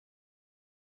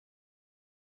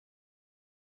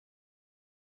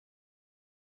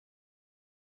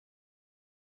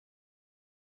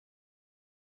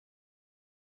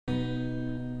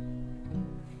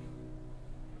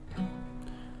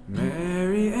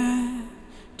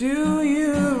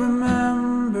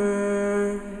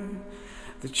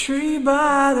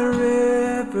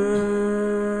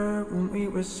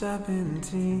were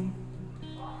 17.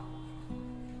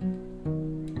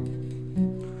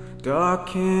 Dark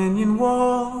canyon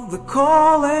wall, the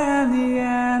call and the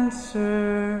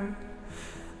answer.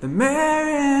 The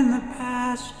mare in the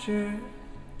pasture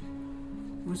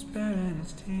was baring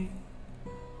its teeth.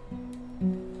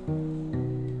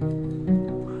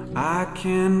 I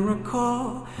can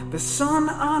recall the sun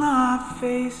on our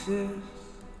faces,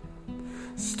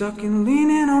 stuck in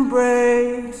leaning on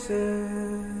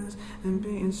braces and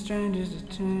being strangers to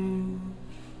change.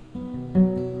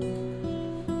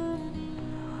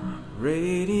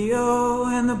 Radio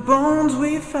and the bones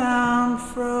we found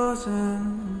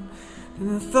frozen, and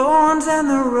the thorns and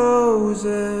the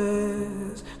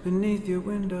roses beneath your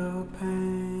window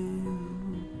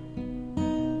pane.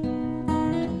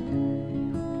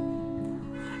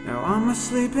 Now I'm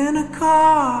asleep in a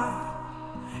car,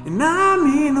 and I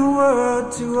mean the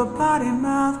world to a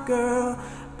potty-mouthed girl, a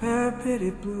pair of pretty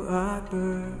blue-eyed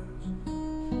birds.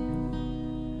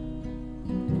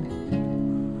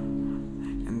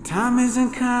 And time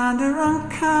isn't kind or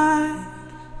unkind,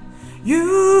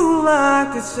 you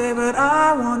like to say, but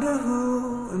I wonder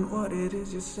who and what it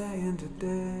is you're saying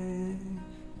today.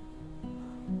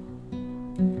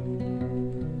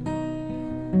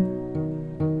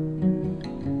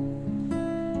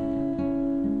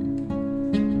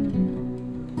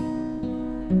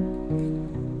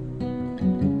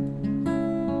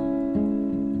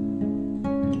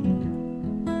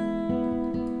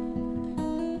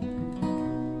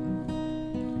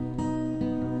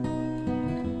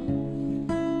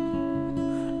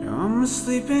 I'm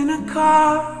asleep in a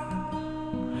car,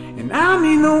 and I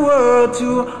mean the world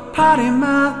to a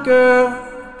potty-mouthed girl,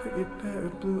 a pretty pair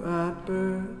of blue-eyed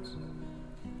birds.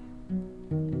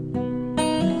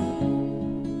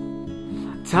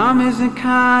 Time isn't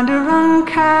kind or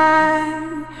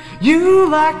unkind, you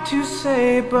like to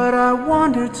say, but I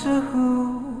wonder to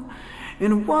who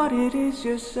and what it is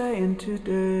you're saying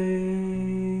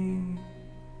today.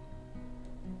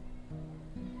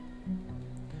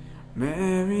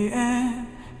 Mary Ann,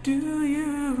 do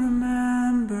you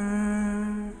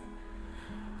remember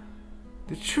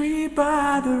the tree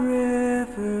by the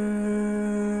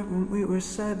river when we were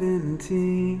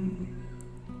 17?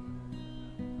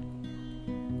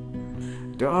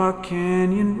 Dark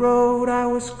Canyon Road, I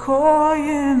was coy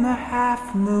in the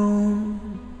half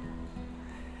moon,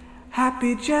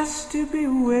 happy just to be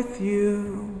with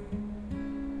you.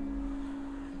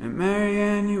 And Mary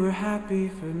Ann, you were happy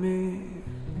for me.